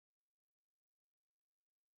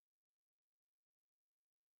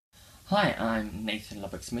Hi, I'm Nathan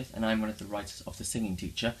Lubbock-Smith and I'm one of the writers of The Singing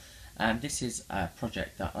Teacher. This is a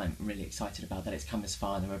project that I'm really excited about, that it's come this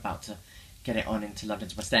far and we're about to get it on into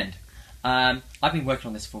London's West End. I've been working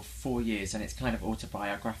on this for 4 years and it's kind of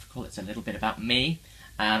autobiographical. It's a little bit about me,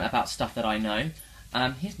 about stuff that I know.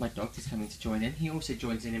 Here's my dog, he's coming to join in. He also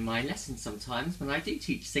joins in my lessons sometimes when I do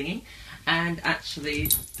teach singing, and actually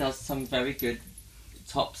does some very good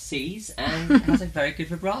top C's and has a very good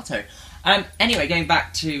vibrato. Anyway, going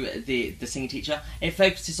back to the Singing Teacher, it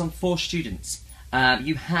focuses on 4 students.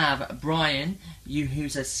 You have Brian,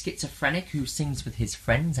 who's a schizophrenic who sings with his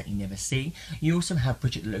friends that you never see. You also have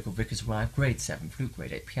Bridget, the local vicar's wife, grade 7 flute,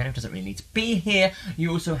 grade 8 piano, doesn't really need to be here.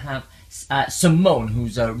 You also have Simone,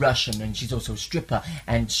 who's a Russian, and she's also a stripper,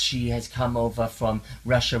 and she has come over from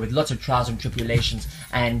Russia with lots of trials and tribulations,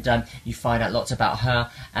 and you find out lots about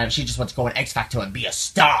her. She just wants to go on X Factor and be a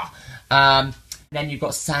star. Then you've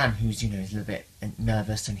got Sam, who's, is a little bit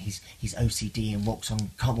nervous, and he's OCD and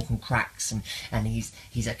can't walk on cracks, and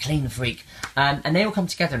he's a clean freak. And they all come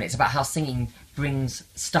together, and it's about how singing brings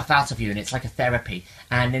stuff out of you, and it's like a therapy.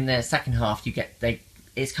 And in the second half,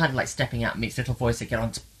 it's kind of like stepping out meets little voice. They get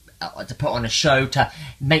on to put on a show to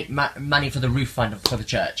make money for the roof fund for the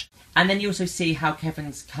church. And then you also see how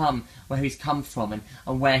Kevin's where he's come from,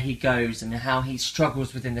 and where he goes, and how he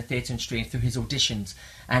struggles within the theatre industry through his auditions.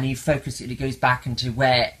 And he goes back into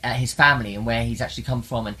where his family and where he's actually come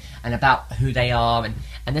from, and about who they are,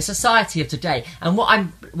 and the society of today. And what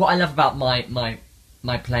I love about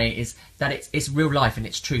my play is that it's real life and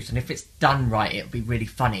it's truth, and if it's done right, it'll be really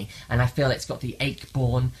funny. And I feel it's got the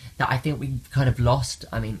Ayckbourn that I think we've kind of lost.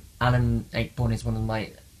 I mean, Alan Ayckbourn is one of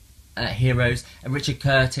my heroes, Richard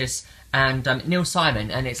Curtis and Neil Simon,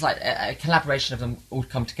 and it's like a collaboration of them all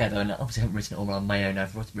come together. And obviously I haven't written it all on my own.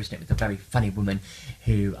 I've written it with a very funny woman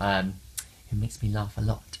who makes me laugh a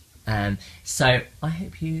lot. So I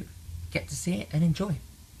hope you get to see it and enjoy.